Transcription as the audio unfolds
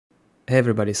Hey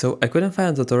everybody, so I couldn't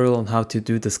find a tutorial on how to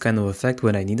do this kind of effect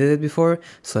when I needed it before,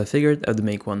 so I figured I'd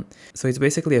make one. So it's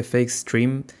basically a fake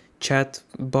stream chat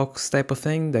box type of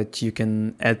thing that you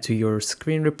can add to your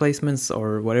screen replacements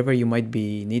or whatever you might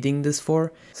be needing this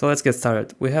for. So let's get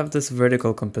started. We have this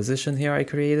vertical composition here I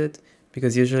created,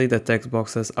 because usually the text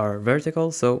boxes are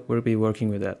vertical, so we'll be working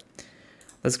with that.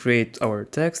 Let's create our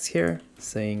text here,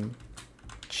 saying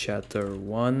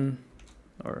chatter1,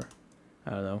 or I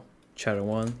don't know,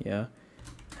 chatter1, yeah.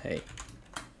 Hey.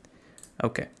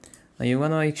 Okay. Now you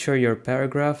want to make sure your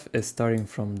paragraph is starting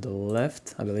from the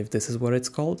left. I believe this is what it's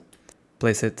called.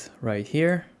 Place it right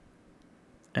here.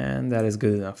 And that is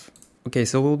good enough. Okay,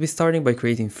 so we'll be starting by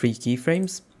creating 3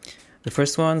 keyframes. The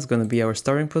first one is going to be our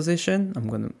starting position. I'm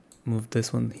going to move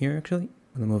this one here actually.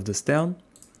 I'm going to move this down.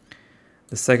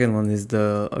 The second one is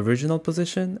the original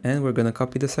position, and we're going to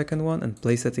copy the second one and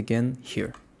place it again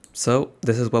here. So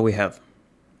this is what we have.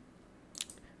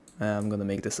 I'm going to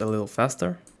make this a little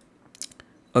faster.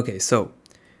 Okay, so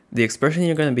the expression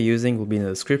you're going to be using will be in the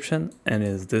description, and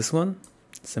is this one.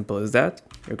 Simple as that.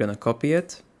 You're going to copy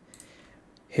it,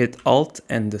 hit Alt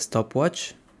and the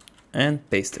stopwatch, and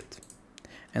paste it.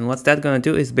 And what's that going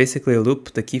to do is basically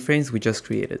loop the keyframes we just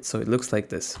created. So it looks like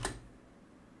this.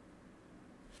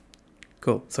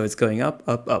 Cool. So it's going up,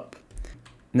 up, up.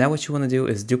 Now what you want to do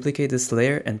is duplicate this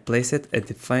layer and place it at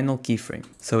the final keyframe.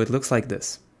 So it looks like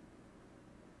this.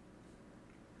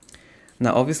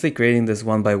 Now obviously creating this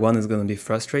one by one is going to be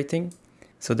frustrating,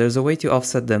 so there's a way to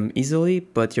offset them easily,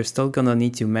 but you're still going to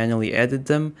need to manually edit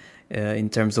them in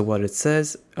terms of what it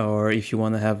says, or if you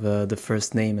want to have the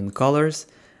first name and colors,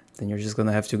 then you're just going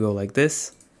to have to go like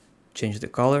this, change the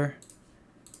color,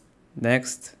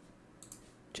 next,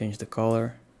 change the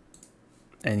color,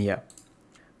 and yeah.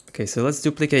 Okay, so let's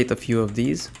duplicate a few of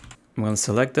these. I'm going to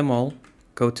select them all,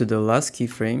 go to the last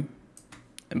keyframe,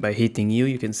 and by hitting U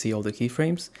you can see all the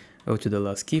keyframes. Go to the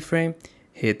last keyframe,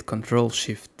 hit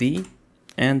Ctrl-Shift-D,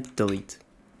 and delete.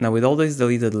 Now with all these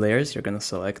deleted layers, you're going to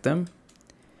select them,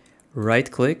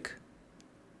 right-click,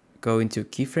 go into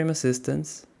Keyframe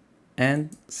Assistance,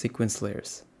 and Sequence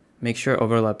Layers. Make sure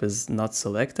Overlap is not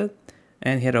selected,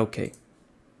 and hit OK.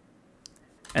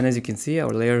 And as you can see,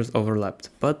 our layers overlapped,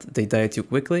 but they died too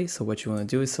quickly, so what you want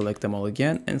to do is select them all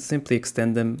again, and simply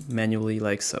extend them manually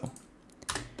like so.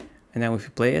 And now if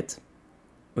you play it,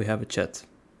 we have a chat.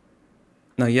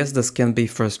 Now yes, this can be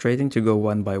frustrating to go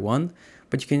one by one,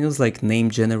 but you can use like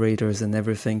name generators and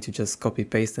everything to just copy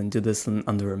paste and do this in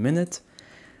under a minute.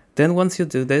 Then once you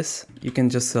do this, you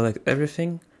can just select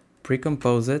everything,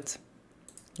 pre-compose it,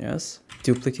 yes,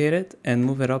 duplicate it, and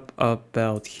move it up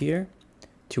about here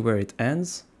to where it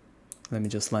ends. Let me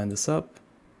just line this up.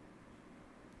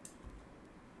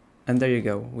 And there you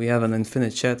go, we have an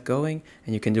infinite chat going,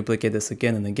 and you can duplicate this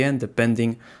again and again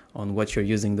depending on what you're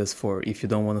using this for, if you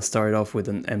don't want to start off with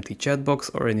an empty chat box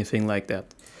or anything like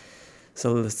that.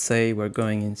 So let's say we're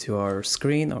going into our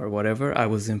screen or whatever. I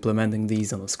was implementing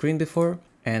these on the screen before,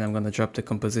 and I'm going to drop the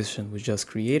composition we just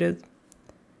created,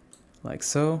 like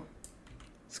so.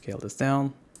 Scale this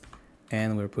down,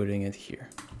 and we're putting it here.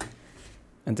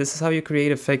 And this is how you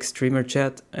create a fake streamer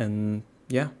chat, and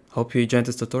yeah, hope you enjoyed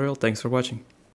this tutorial. Thanks for watching.